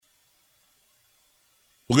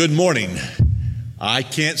Well, good morning. I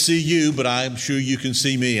can't see you, but I'm sure you can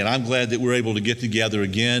see me, and I'm glad that we're able to get together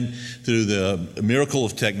again through the miracle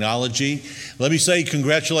of technology. Let me say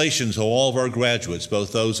congratulations to all of our graduates,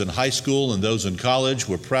 both those in high school and those in college.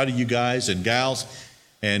 We're proud of you guys and gals,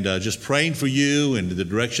 and just praying for you and the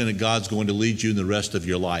direction that God's going to lead you in the rest of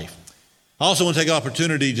your life. I also want to take an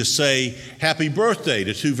opportunity to say happy birthday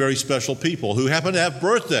to two very special people who happen to have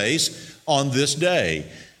birthdays on this day.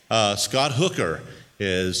 Scott Hooker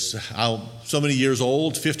is so many years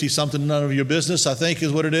old, 50-something, none of your business, I think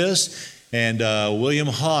is what it is. And William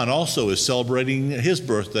Hahn also is celebrating his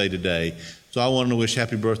birthday today. So I want to wish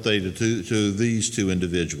happy birthday to these two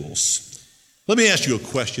individuals. Let me ask you a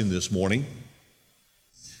question this morning.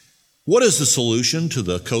 What is the solution to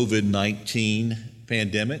the COVID-19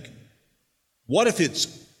 pandemic? What if it's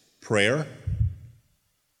prayer?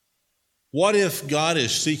 What if God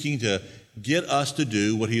is seeking to get us to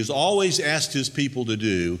do what he has always asked his people to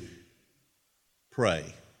do? Pray.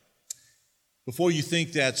 Before you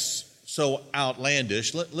think that's so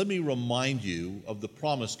outlandish, let me remind you of the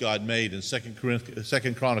promise God made in 2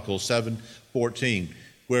 Chronicles 7:14,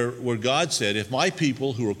 where God said, if my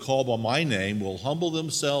people who are called by my name will humble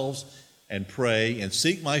themselves and pray and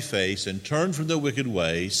seek my face and turn from their wicked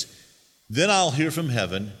ways, then I'll hear from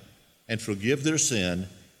heaven and forgive their sin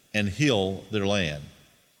and heal their land.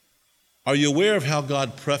 Are you aware of how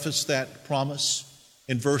God prefaced that promise?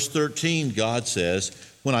 In verse 13, God says,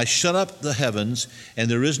 when I shut up the heavens and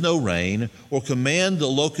there is no rain, or command the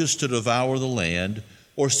locusts to devour the land,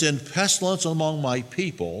 or send pestilence among my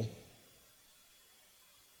people,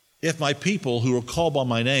 if my people who are called by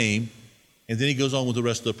my name, and then he goes on with the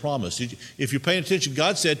rest of the promise. If you're paying attention,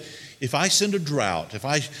 God said, if I send a drought, if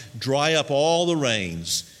I dry up all the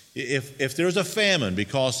rains, if there's a famine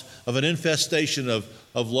because of an infestation of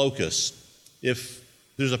locusts, if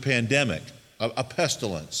there's a pandemic, a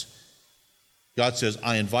pestilence, God says,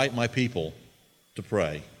 I invite my people to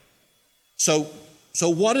pray. So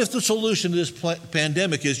what if the solution to this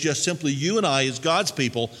pandemic is just simply you and I as God's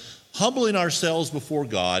people humbling ourselves before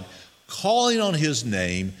God, calling on his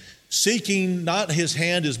name, seeking not his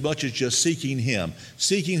hand as much as just seeking him,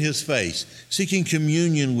 seeking his face, seeking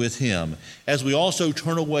communion with him, as we also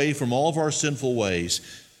turn away from all of our sinful ways?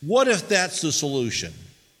 What if that's the solution?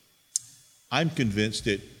 I'm convinced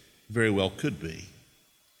it very well could be.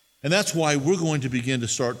 And that's why we're going to begin to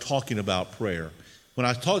start talking about prayer. When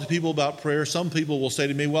I talk to people about prayer, some people will say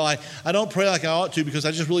to me, well, I don't pray like I ought to because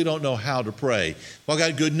I just really don't know how to pray. Well, I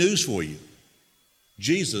got good news for you.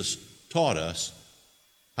 Jesus taught us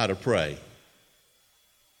how to pray.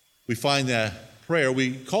 We find that prayer,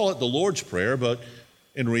 we call it the Lord's Prayer, but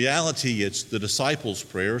in reality it's the disciples'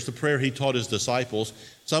 prayer. It's the prayer he taught his disciples.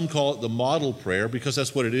 Some call it the model prayer because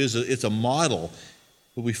that's what it is. It's a model.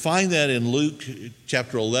 But we find that in Luke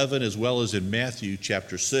chapter 11 as well as in Matthew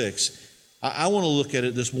chapter 6. I want to look at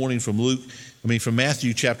it this morning from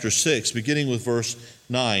Matthew chapter 6, beginning with verse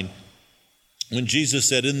 9. When Jesus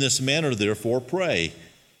said, in this manner, therefore, pray,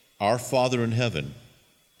 our Father in heaven,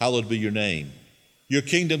 hallowed be your name. Your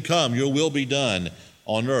kingdom come, your will be done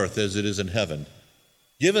on earth as it is in heaven.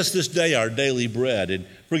 Give us this day our daily bread, and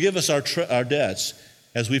forgive us our debts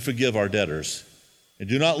as we forgive our debtors. And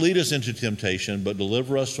do not lead us into temptation, but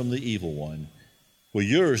deliver us from the evil one. For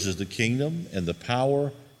yours is the kingdom and the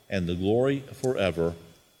power and the glory forever.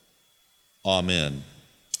 Amen.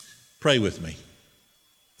 Pray with me.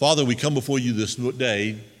 Father, we come before you this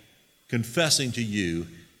day confessing to you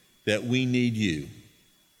that we need you,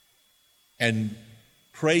 and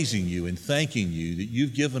praising you and thanking you that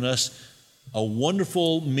you've given us a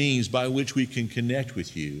wonderful means by which we can connect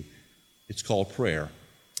with you. It's called prayer.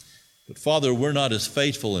 But Father, we're not as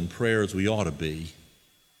faithful in prayer as we ought to be.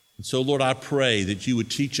 And so, Lord, I pray that you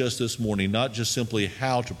would teach us this morning, not just simply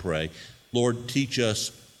how to pray. Lord, teach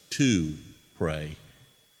us to pray.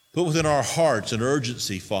 Put within our hearts an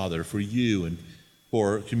urgency, Father, for you and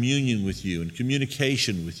for communion with you and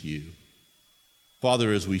communication with you.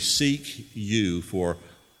 Father, as we seek you for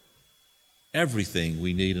everything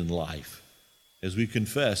we need in life, as we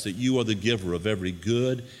confess that you are the giver of every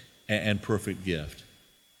good and perfect gift.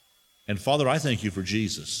 And Father, I thank you for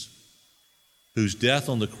Jesus, whose death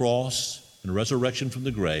on the cross and resurrection from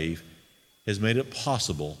the grave has made it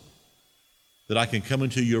possible that I can come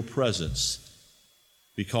into your presence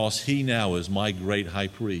because he now is my great high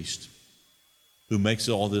priest who makes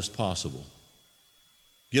all this possible.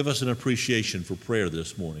 Give us an appreciation for prayer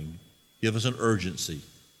this morning. Give us an urgency.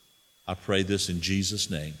 I pray this in Jesus'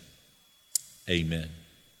 name. Amen.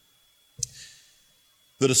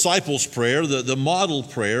 The disciples' prayer, the model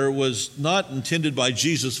prayer, was not intended by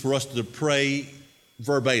Jesus for us to pray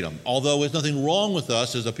verbatim, although there's nothing wrong with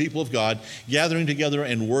us as a people of God gathering together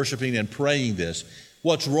and worshiping and praying this.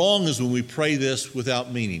 What's wrong is when we pray this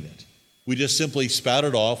without meaning it. We just simply spout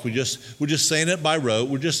it off. We're just saying it by rote.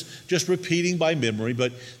 We're just repeating by memory,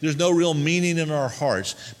 but there's no real meaning in our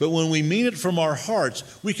hearts. But when we mean it from our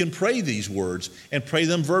hearts, we can pray these words and pray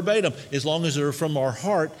them verbatim as long as they're from our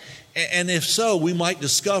heart. And if so, we might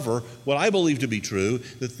discover what I believe to be true,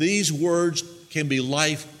 that these words can be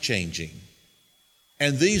life-changing.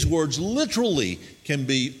 And these words literally can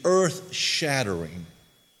be earth-shattering.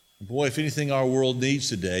 Boy, if anything our world needs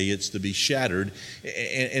today, it's to be shattered,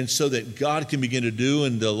 and so that God can begin to do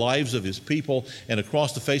in the lives of his people and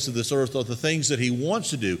across the face of this earth the things that he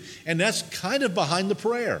wants to do. And that's kind of behind the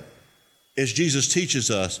prayer, as Jesus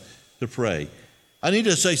teaches us to pray. I need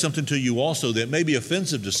to say something to you also that may be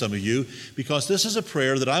offensive to some of you, because this is a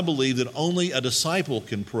prayer that I believe that only a disciple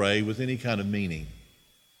can pray with any kind of meaning.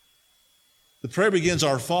 The prayer begins,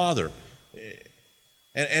 Our Father.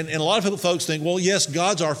 And a lot of folks think, well, yes,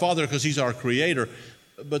 God's our Father because he's our creator.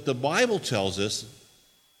 But the Bible tells us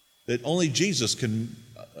that only Jesus can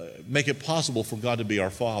make it possible for God to be our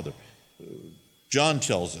Father. John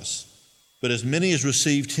tells us, but as many as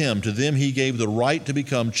received him, to them he gave the right to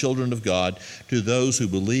become children of God, to those who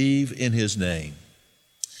believe in his name.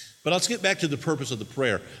 But let's get back to the purpose of the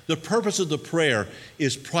prayer. The purpose of the prayer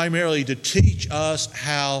is primarily to teach us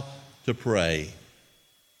how to pray.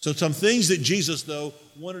 So some things that Jesus, though,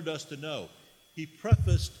 wanted us to know. He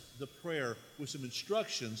prefaced the prayer with some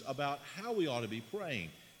instructions about how we ought to be praying.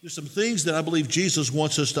 There's some things that I believe Jesus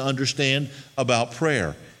wants us to understand about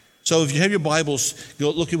prayer. So if you have your Bibles, go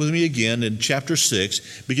look with me again in chapter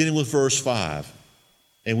 6, beginning with verse 5.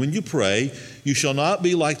 And when you pray, you shall not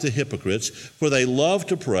be like the hypocrites, for they love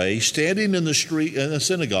to pray, standing in the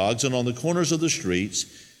synagogues and on the corners of the streets,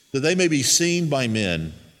 that they may be seen by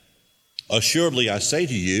men. Assuredly, I say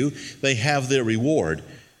to you, they have their reward.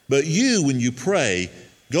 But you, when you pray,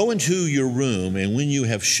 go into your room, and when you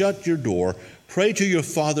have shut your door, pray to your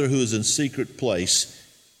Father who is in secret place,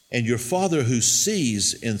 and your Father who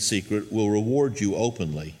sees in secret will reward you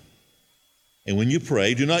openly. And when you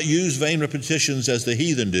pray, do not use vain repetitions as the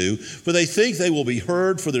heathen do, for they think they will be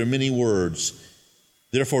heard for their many words.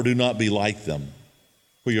 Therefore, do not be like them.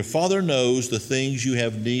 For your Father knows the things you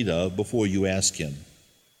have need of before you ask him.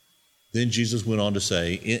 Then Jesus went on to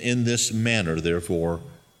say, in this manner, therefore,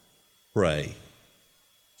 pray.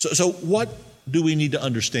 So what do we need to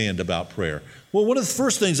understand about prayer? Well, one of the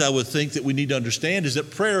first things I would think that we need to understand is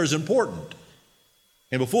that prayer is important.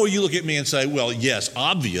 And before you look at me and say, well, yes,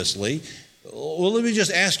 obviously, well, let me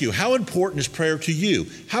just ask you, how important is prayer to you?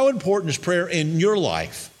 How important is prayer in your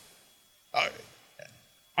life?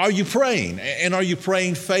 Are you praying? And are you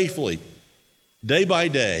praying faithfully, day by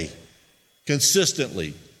day,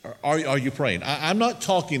 consistently? Are you praying? I'm not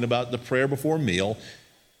talking about the prayer before a meal.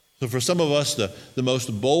 So for some of us, the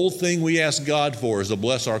most bold thing we ask God for is to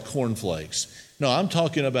bless our cornflakes. No, I'm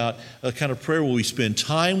talking about a kind of prayer where we spend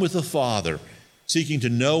time with the Father, seeking to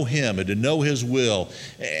know him and to know his will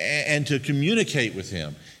and to communicate with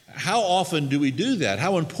him. How often do we do that?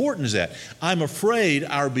 How important is that? I'm afraid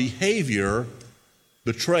our behavior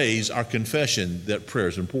betrays our confession that prayer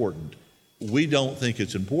is important. We don't think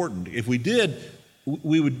it's important. If we did,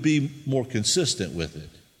 we would be more consistent with it.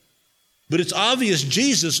 But it's obvious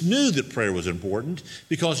Jesus knew that prayer was important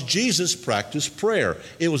because Jesus practiced prayer.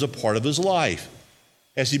 It was a part of his life.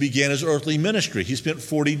 As he began his earthly ministry, he spent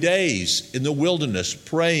 40 days in the wilderness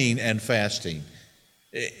praying and fasting.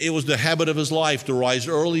 It was the habit of his life to rise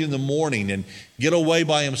early in the morning and get away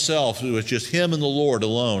by himself. It was just him and the Lord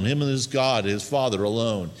alone, him and his God, his Father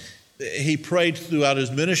alone. He prayed throughout his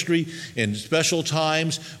ministry in special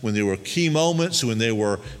times when there were key moments, when there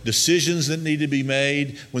were decisions that needed to be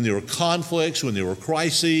made, when there were conflicts, when there were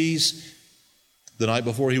crises. The night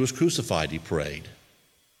before he was crucified, he prayed.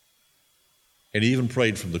 And he even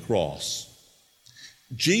prayed from the cross.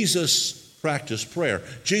 Jesus practiced prayer.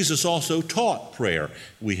 Jesus also taught prayer.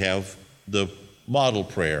 We have the model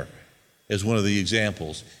prayer as one of the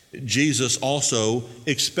examples. Jesus also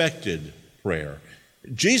expected prayer.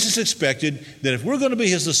 Jesus expected that if we're going to be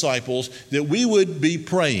his disciples, that we would be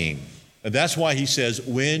praying. And that's why he says,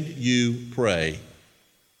 when you pray.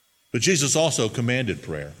 But Jesus also commanded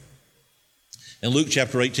prayer. In Luke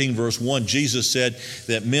chapter 18, verse 1, Jesus said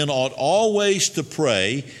that men ought always to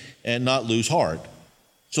pray and not lose heart.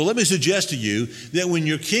 So let me suggest to you that when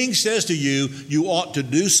your king says to you, you ought to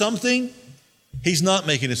do something, he's not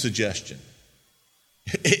making a suggestion.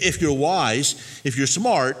 If you're wise, if you're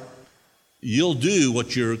smart, you'll do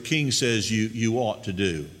what your king says you ought to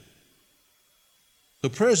do. So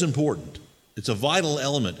prayer is important. It's a vital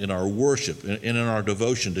element in our worship and in our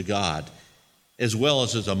devotion to God, as well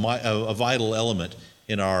as a vital element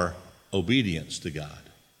in our obedience to God.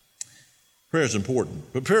 Prayer is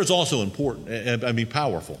important, but prayer is also important,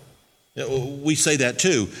 powerful. We say that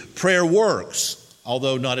too. Prayer works.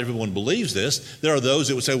 Although not everyone believes this, there are those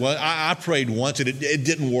that would say, well, I prayed once and it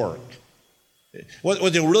didn't work.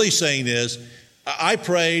 What they're really saying is, I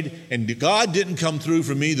prayed and God didn't come through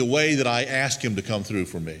for me the way that I asked him to come through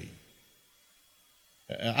for me.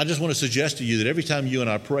 I just want to suggest to you that every time you and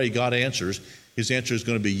I pray, God answers. His answer is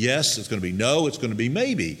going to be yes, it's going to be no, it's going to be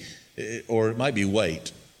maybe, or it might be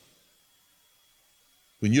wait.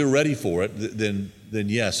 When you're ready for it, then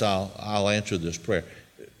yes, I'll answer this prayer.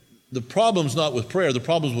 The problem's not with prayer, the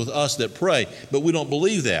problem's with us that pray, but we don't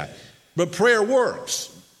believe that. But prayer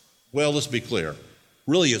works. Well, let's be clear.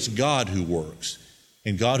 Really, it's God who works.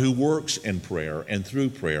 And God who works in prayer and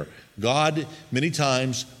through prayer. God many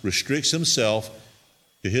times restricts himself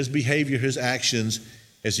to his behavior, his actions,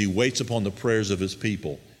 as he waits upon the prayers of his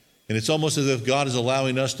people. And it's almost as if God is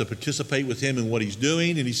allowing us to participate with him in what he's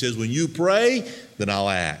doing. And he says, when you pray, then I'll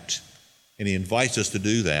act. And he invites us to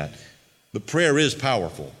do that. But prayer is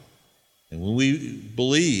powerful. And when we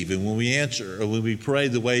believe and when we answer or when we pray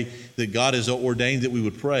the way that God has ordained that we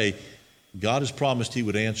would pray, God has promised he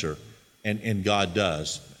would answer, and God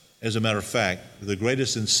does. As a matter of fact, the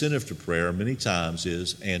greatest incentive to prayer many times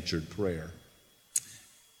is answered prayer.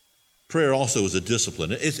 Prayer also is a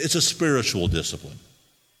discipline. It's a spiritual discipline.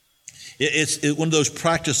 It's one of those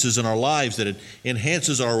practices in our lives that it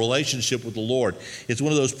enhances our relationship with the Lord. It's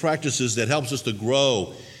one of those practices that helps us to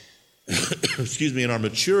grow, in our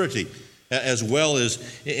maturity, as well as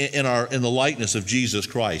in the likeness of Jesus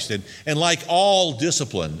Christ. And like all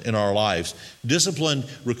discipline in our lives, discipline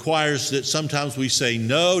requires that sometimes we say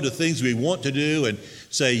no to things we want to do and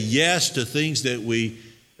say yes to things that we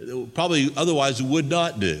probably otherwise would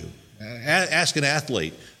not do. Ask an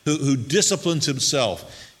athlete who disciplines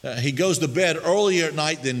himself. He goes to bed earlier at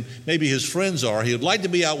night than maybe his friends are. He would like to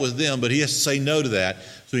be out with them, but he has to say no to that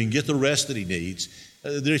so he can get the rest that he needs.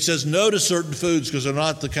 He says no to certain foods because they're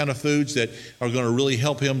not the kind of foods that are going to really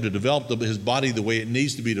help him to develop his body the way it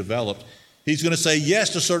needs to be developed. He's going to say yes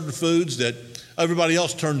to certain foods that everybody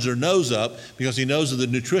else turns their nose up because he knows of the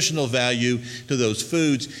nutritional value to those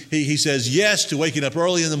foods. He says yes to waking up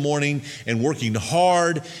early in the morning and working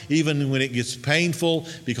hard, even when it gets painful,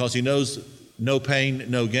 because he knows no pain,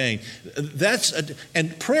 no gain.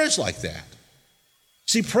 And prayer's like that.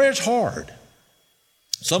 See, prayer's hard.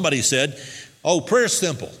 Somebody said, oh, prayer's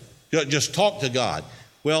simple. Just talk to God.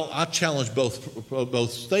 Well, I challenge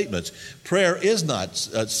both statements. Prayer is not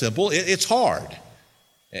simple. It's hard.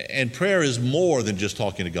 And prayer is more than just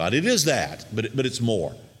talking to God. It is that, but it's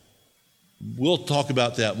more. We'll talk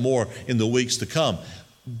about that more in the weeks to come.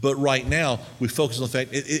 But right now, we focus on the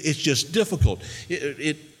fact it's just difficult.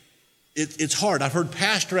 It's hard. I've heard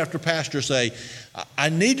pastor after pastor say, I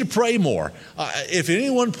need to pray more. If at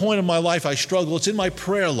any one point in my life I struggle, it's in my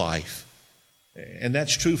prayer life. And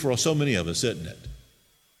that's true for so many of us, isn't it?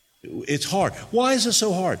 It's hard. Why is it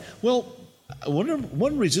so hard? Well,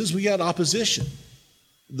 one reason is we got opposition.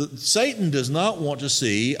 Satan does not want to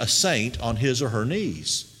see a saint on his or her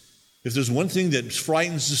knees. If there's one thing that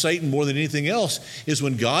frightens Satan more than anything else, is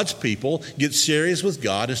when God's people get serious with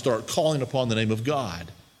God and start calling upon the name of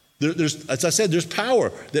God. As I said, there's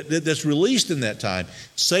power that's released in that time.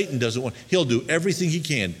 Satan doesn't want. He'll do everything he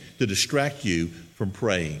can to distract you from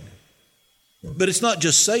praying. But it's not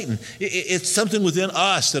just Satan. It's something within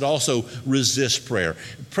us that also resists prayer.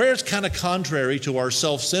 Prayer is kind of contrary to our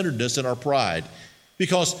self-centeredness and our pride,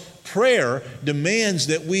 because prayer demands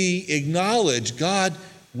that we acknowledge, God,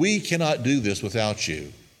 we cannot do this without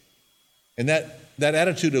you. And that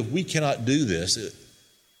attitude of we cannot do this,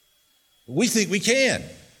 we think we can.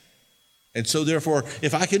 And so therefore,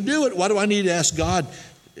 if I can do it, why do I need to ask God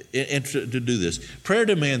to do this? Prayer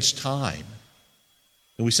demands time.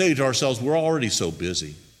 And we say to ourselves, we're already so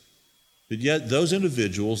busy. But yet those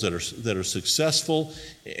individuals that are successful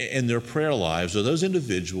in their prayer lives are those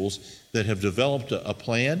individuals that have developed a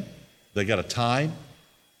plan, they got a time,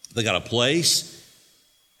 they got a place,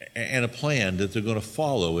 and a plan that they're going to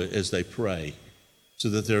follow as they pray, so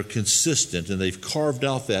that they're consistent and they've carved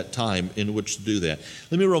out that time in which to do that.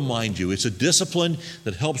 Let me remind you, it's a discipline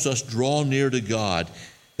that helps us draw near to God.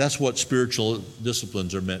 That's what spiritual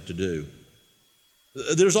disciplines are meant to do.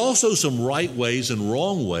 There's also some right ways and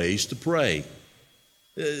wrong ways to pray.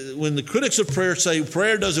 When the critics of prayer say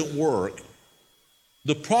prayer doesn't work,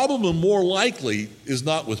 the problem more likely is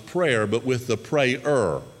not with prayer, but with the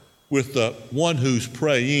prayer, with the one who's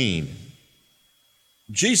praying.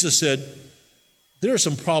 Jesus said, There are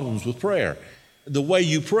some problems with prayer. The way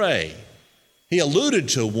you pray. He alluded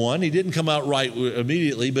to one. He didn't come out right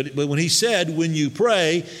immediately, but when he said, when you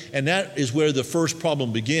pray, and that is where the first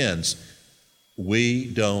problem begins, we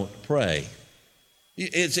don't pray.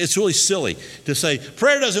 It's really silly to say,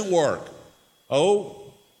 prayer doesn't work. Oh,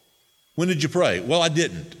 when did you pray? Well, I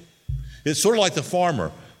didn't. It's sort of like the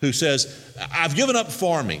farmer who says, I've given up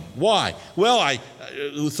farming. Why? Well,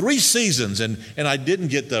 3 seasons and I didn't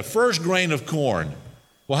get the first grain of corn.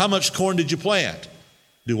 Well, how much corn did you plant?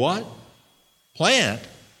 Do what? Plant?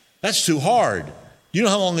 That's too hard. You know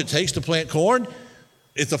how long it takes to plant corn?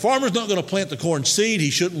 If the farmer's not going to plant the corn seed, he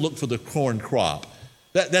shouldn't look for the corn crop.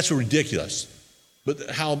 That's ridiculous.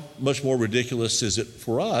 But how much more ridiculous is it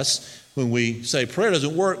for us when we say prayer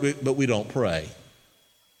doesn't work, but we don't pray?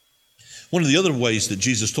 One of the other ways that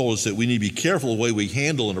Jesus told us that we need to be careful the way we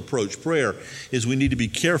handle and approach prayer is we need to be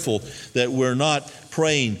careful that we're not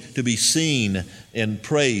praying to be seen and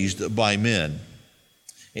praised by men.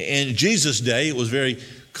 In Jesus' day, it was very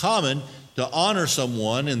common to honor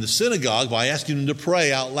someone in the synagogue by asking them to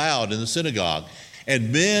pray out loud in the synagogue.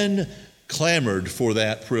 And men clamored for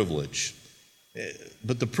that privilege.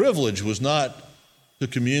 But the privilege was not to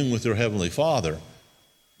commune with their Heavenly Father.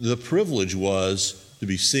 The privilege was to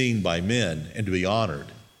be seen by men and to be honored.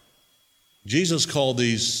 Jesus called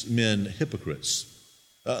these men hypocrites.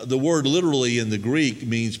 The word literally in the Greek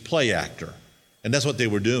means play actor, and that's what they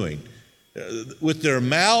were doing. With their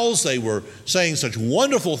mouths, they were saying such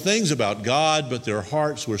wonderful things about God, but their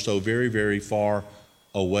hearts were so very, very far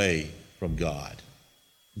away from God.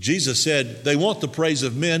 Jesus said, they want the praise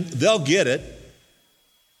of men, they'll get it,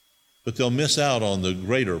 but they'll miss out on the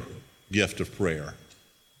greater gift of prayer,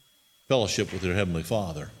 fellowship with their Heavenly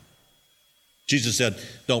Father. Jesus said,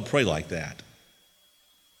 don't pray like that.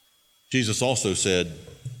 Jesus also said,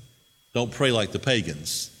 don't pray like the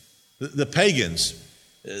pagans. The pagans,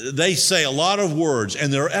 they say a lot of words,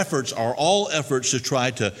 and their efforts are all efforts to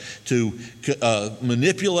try to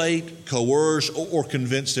manipulate, coerce, or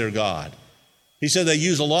convince their God. He said they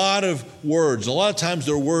use a lot of words. A lot of times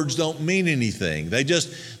their words don't mean anything. They're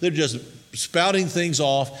just spouting things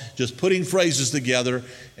off, just putting phrases together.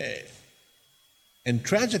 And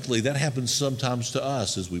tragically, that happens sometimes to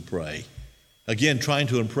us as we pray. Again, trying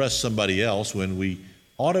to impress somebody else when we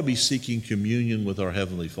ought to be seeking communion with our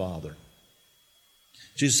Heavenly Father.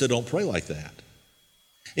 Jesus said, don't pray like that.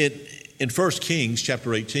 In 1 Kings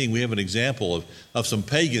chapter 18, we have an example of some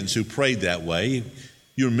pagans who prayed that way.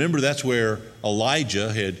 You remember that's where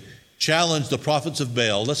Elijah had challenged the prophets of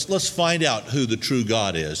Baal. Let's find out who the true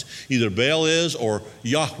God is. Either Baal is or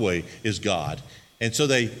Yahweh is God. And so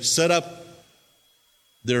they set up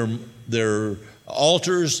their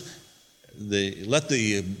altars. They let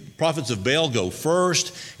the prophets of Baal go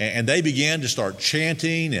first, and they began to start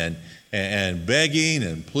chanting and begging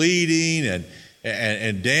and pleading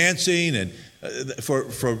and dancing. And for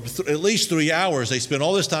at least 3 hours, they spent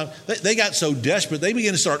all this time. They got so desperate, they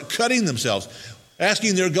began to start cutting themselves,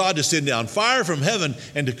 asking their God to send down fire from heaven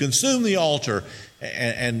and to consume the altar.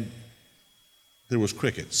 And there was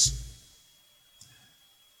crickets.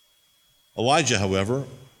 Elijah, however,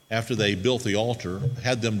 after they built the altar,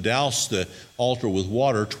 had them douse the altar with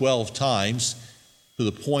water 12 times to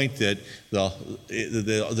the point that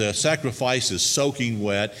the sacrifice is soaking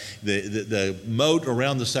wet. The moat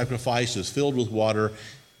around the sacrifice is filled with water,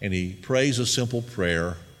 and he prays a simple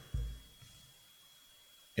prayer,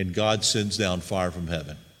 and God sends down fire from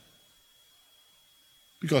heaven.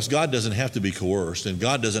 Because God doesn't have to be coerced, and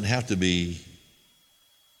God doesn't have to be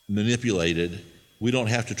manipulated. We don't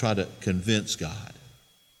have to try to convince God.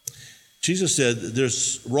 Jesus said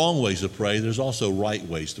there's wrong ways to pray. There's also right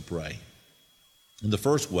ways to pray. And the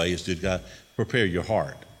first way is to prepare your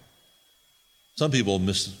heart. Some people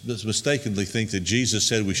mistakenly think that Jesus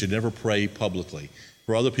said we should never pray publicly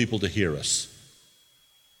for other people to hear us.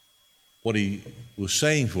 What he was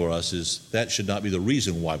saying for us is that should not be the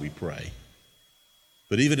reason why we pray.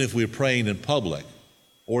 But even if we're praying in public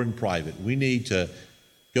or in private, we need to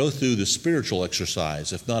go through the spiritual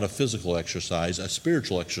exercise, if not a physical exercise, a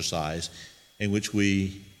spiritual exercise in which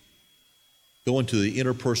we go into the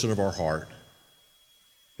inner person of our heart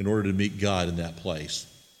in order to meet God in that place,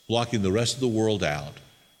 blocking the rest of the world out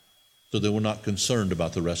so that we're not concerned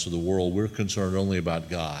about the rest of the world. We're concerned only about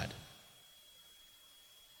God.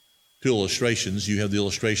 2 illustrations. You have the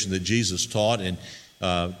illustration that Jesus taught in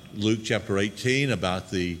Luke chapter 18 about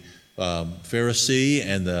the Pharisee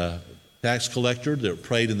and the tax collector that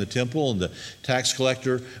prayed in the temple, and the tax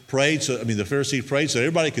collector prayed. The Pharisee prayed so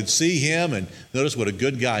everybody could see him, and notice what a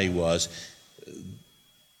good guy he was.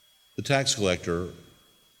 The tax collector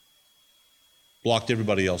blocked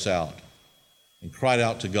everybody else out. and cried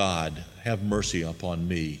out to God, "Have mercy upon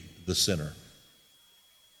me, the sinner,"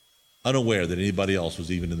 unaware that anybody else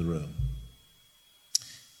was even in the room.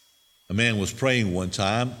 A man was praying one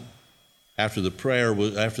time. After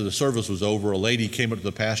the service was over, a lady came up to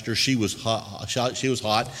the pastor. She was hot. She was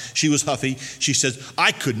huffy. She says,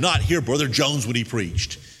 "I could not hear Brother Jones when he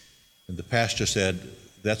preached." And the pastor said,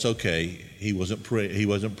 "That's okay. He wasn't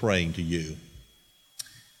praying to you."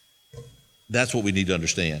 That's what we need to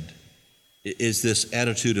understand, is this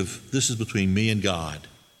attitude of, this is between me and God.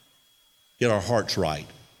 Get our hearts right.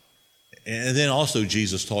 And then also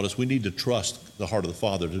Jesus taught us we need to trust the heart of the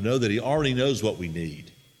Father, to know that He already knows what we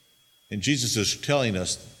need. And Jesus is telling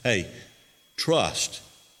us, hey, trust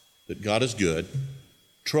that God is good,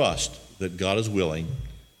 trust that God is willing,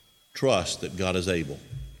 trust that God is able.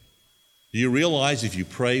 Do you realize if you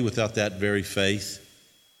pray without that very faith,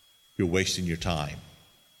 you're wasting your time?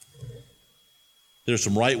 There's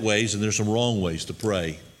some right ways and there's some wrong ways to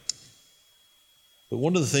pray. But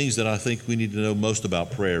one of the things that I think we need to know most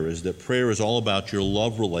about prayer is that prayer is all about your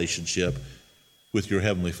love relationship with your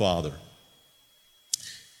Heavenly Father.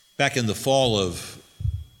 Back in the fall of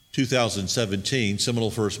 2017,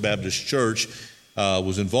 Seminole First Baptist Church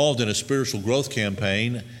was involved in a spiritual growth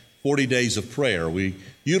campaign, 40 Days of Prayer. We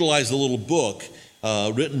utilized a little book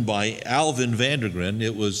written by Alvin Vandergren.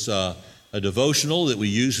 It was a devotional that we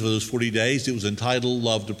used for those 40 days. It was entitled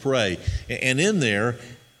Love to Pray. And in there,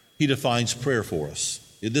 he defines prayer for us.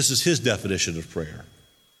 This is his definition of prayer: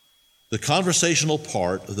 the conversational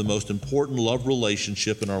part of the most important love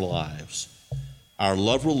relationship in our lives. Our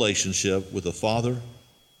love relationship with the Father,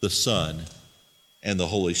 the Son, and the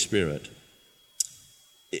Holy Spirit.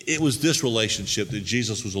 It was this relationship that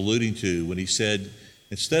Jesus was alluding to when he said,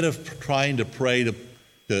 instead of trying to pray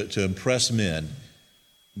to impress men,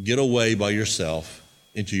 get away by yourself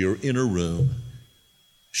into your inner room,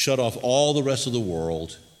 shut off all the rest of the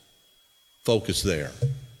world, focus there.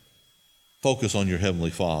 Focus on your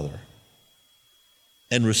Heavenly Father.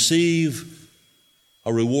 And receive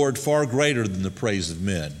a reward far greater than the praise of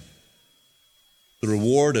men. The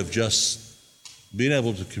reward of just being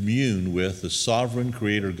able to commune with the sovereign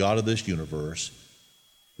creator God of this universe,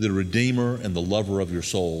 the Redeemer and the lover of your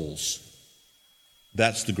souls.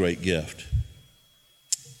 That's the great gift.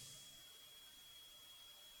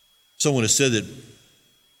 Someone has said that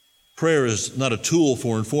prayer is not a tool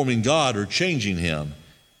for informing God or changing Him.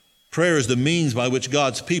 Prayer is the means by which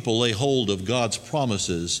God's people lay hold of God's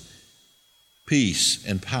promises, peace,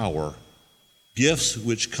 and power, gifts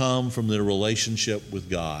which come from their relationship with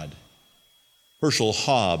God. Herschel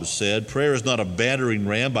Hobbs said, "Prayer is not a battering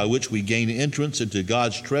ram by which we gain entrance into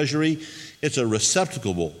God's treasury. It's a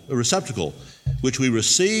receptacle which we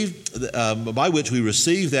receive, by which we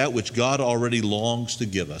receive that which God already longs to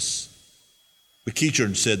give us."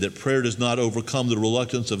 McEachern said that prayer does not overcome the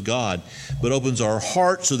reluctance of God, but opens our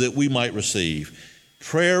heart so that we might receive.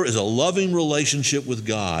 Prayer is a loving relationship with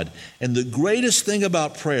God, and the greatest thing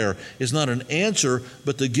about prayer is not an answer,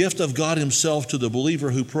 but the gift of God Himself to the believer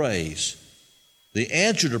who prays. The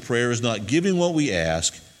answer to prayer is not giving what we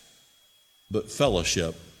ask, but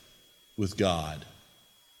fellowship with God.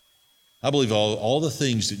 I believe all the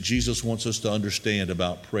things that Jesus wants us to understand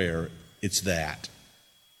about prayer, it's that.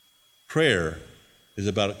 Prayer is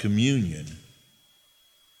about a communion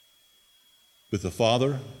with the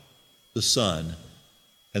Father, the Son,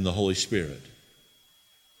 and the Holy Spirit.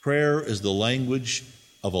 Prayer is the language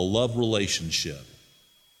of a love relationship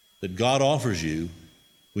that God offers you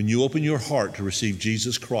when you open your heart to receive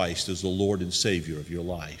Jesus Christ as the Lord and Savior of your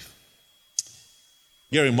life.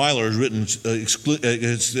 Gary Myler has written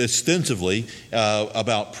extensively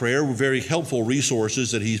about prayer, very helpful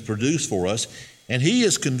resources that he's produced for us, and he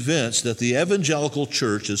is convinced that the evangelical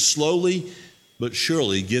church is slowly but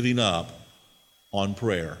surely giving up on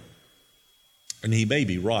prayer. And he may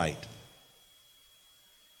be right.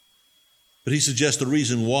 But he suggests the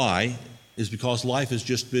reason why is because life has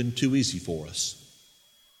just been too easy for us.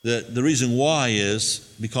 The reason why is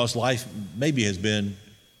because life maybe has been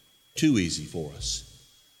too easy for us.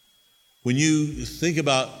 When you think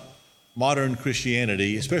about modern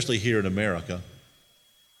Christianity, especially here in America,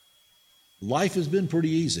 life has been pretty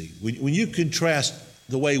easy. When you contrast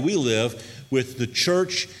the way we live with the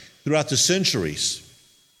church throughout the centuries,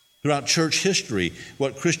 throughout church history,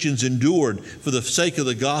 what Christians endured for the sake of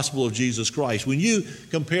the gospel of Jesus Christ. When you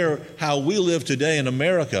compare how we live today in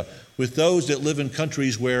America with those that live in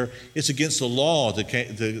countries where it's against the law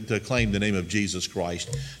to claim the name of Jesus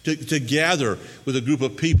Christ, to gather with a group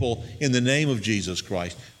of people in the name of Jesus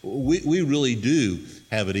Christ, we really do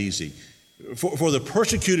have it easy. For the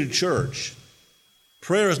persecuted church,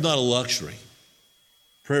 prayer is not a luxury.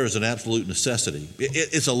 Prayer is an absolute necessity.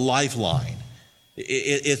 It's a lifeline.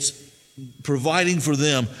 It's providing for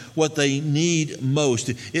them what they need most.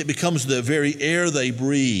 It becomes the very air they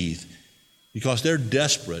breathe because they're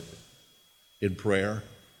desperate in prayer,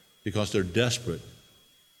 because they're desperate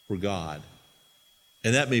for God.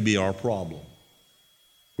 And that may be our problem.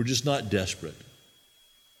 We're just not desperate.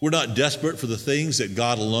 We're not desperate for the things that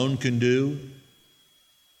God alone can do,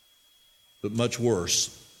 but much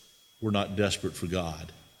worse, we're not desperate for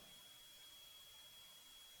God.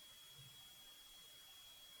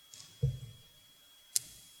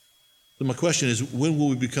 So my question is, when will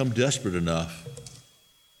we become desperate enough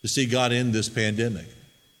to see God end this pandemic?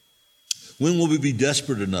 When will we be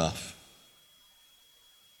desperate enough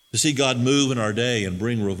to see God move in our day and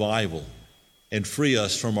bring revival and free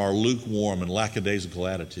us from our lukewarm and lackadaisical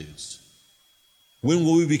attitudes? When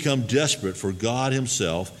will we become desperate for God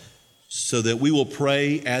Himself so that we will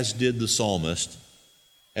pray as did the psalmist,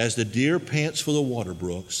 as the deer pants for the water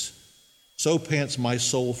brooks, so pants my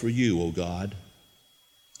soul for you, O God.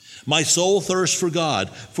 My soul thirsts for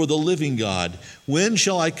God, for the living God. When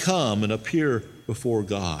shall I come and appear before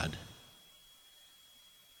God?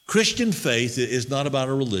 Christian faith is not about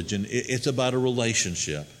a religion, it's about a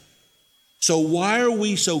relationship. So why are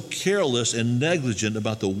we so careless and negligent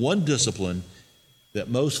about the one discipline that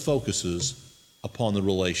most focuses upon the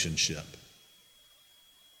relationship?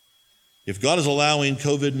 If God is allowing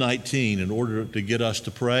COVID-19 in order to get us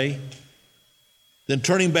to pray, then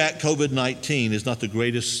turning back COVID-19 is not the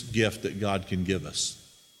greatest gift that God can give us.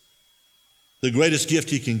 The greatest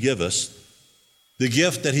gift He can give us, the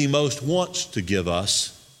gift that He most wants to give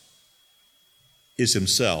us, is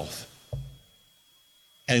Himself.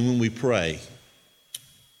 And when we pray,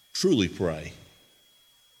 truly pray,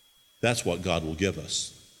 that's what God will give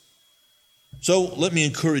us. So let me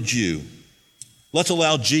encourage you. Let's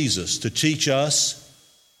allow Jesus to teach us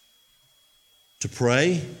to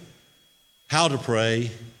pray, how to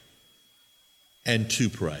pray, and to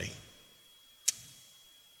pray.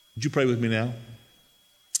 Would you pray with me now?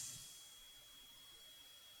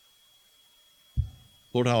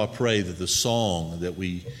 Lord, how I pray that the song that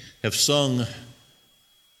we have sung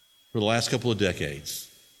for the last couple of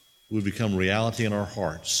decades would become reality in our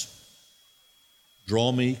hearts.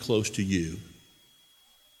 Draw me close to you.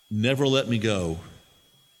 Never let me go.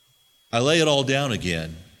 I lay it all down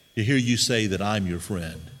again to hear you say that I'm your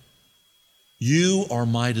friend. You are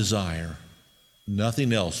my desire.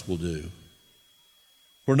 Nothing else will do.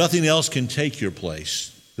 For nothing else can take your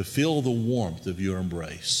place to feel the warmth of your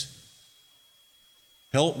embrace.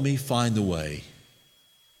 Help me find the way.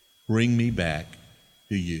 Bring me back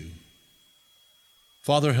to you.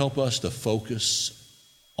 Father, help us to focus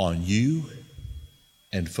on you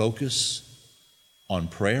and focus on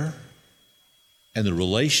prayer and the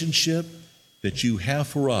relationship that you have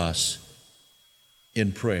for us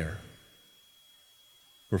in prayer.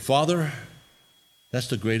 For Father, that's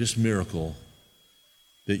the greatest miracle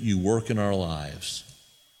that you work in our lives.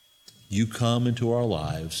 You come into our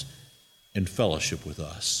lives and fellowship with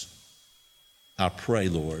us. I pray,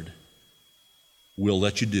 Lord, we'll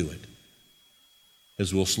let you do it.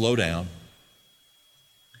 As we'll slow down,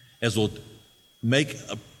 as we'll make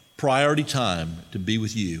a priority time to be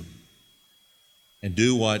with you and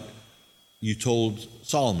do what you told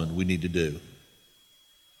Solomon we need to do.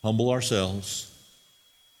 Humble ourselves,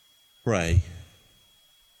 pray,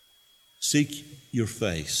 seek your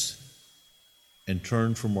face, and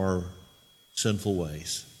turn from our sinful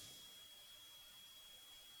ways.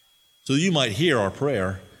 So you might hear our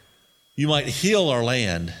prayer, you might heal our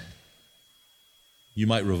land, you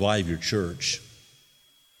might revive your church,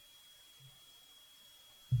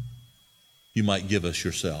 you might give us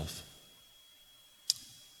yourself.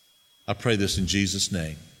 I pray this in Jesus'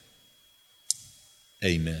 name.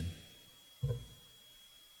 Amen.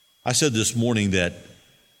 I said this morning that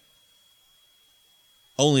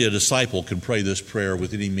only a disciple can pray this prayer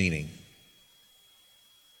with any meaning.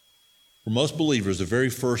 For most believers, the very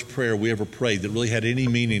first prayer we ever prayed that really had any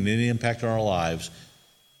meaning, any impact on our lives,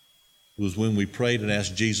 was when we prayed and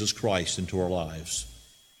asked Jesus Christ into our lives.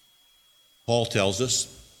 Paul tells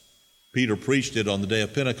us, Peter preached it on the day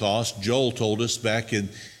of Pentecost. Joel told us back in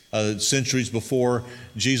centuries before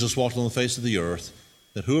Jesus walked on the face of the earth,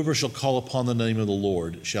 that whoever shall call upon the name of the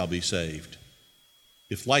Lord shall be saved.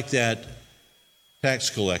 If, like that tax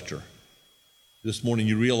collector, this morning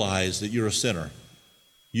you realize that you're a sinner,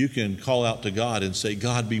 you can call out to God and say,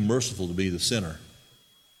 God, be merciful to me, the sinner.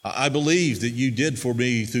 I believe that you did for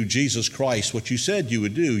me through Jesus Christ what you said you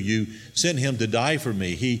would do. You sent him to die for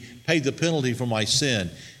me. He paid the penalty for my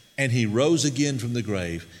sin, and he rose again from the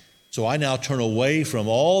grave. So I now turn away from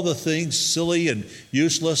all the things, silly and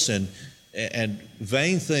useless and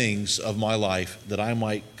vain things of my life, that I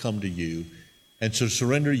might come to you and to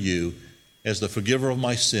surrender you as the forgiver of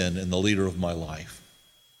my sin and the leader of my life.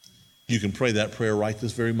 You can pray that prayer right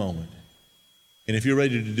this very moment. And if you're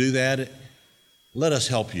ready to do that, let us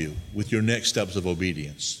help you with your next steps of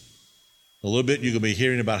obedience. In a little bit, you're going to be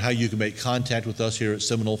hearing about how you can make contact with us here at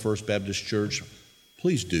Seminole First Baptist Church.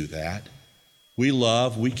 Please do that.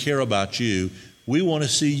 We care about you. We want to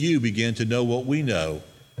see you begin to know what we know,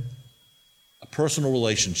 a personal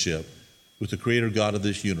relationship with the Creator God of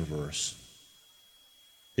this universe.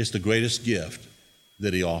 It's the greatest gift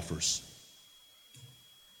that He offers.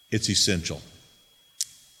 It's essential.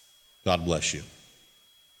 God bless you.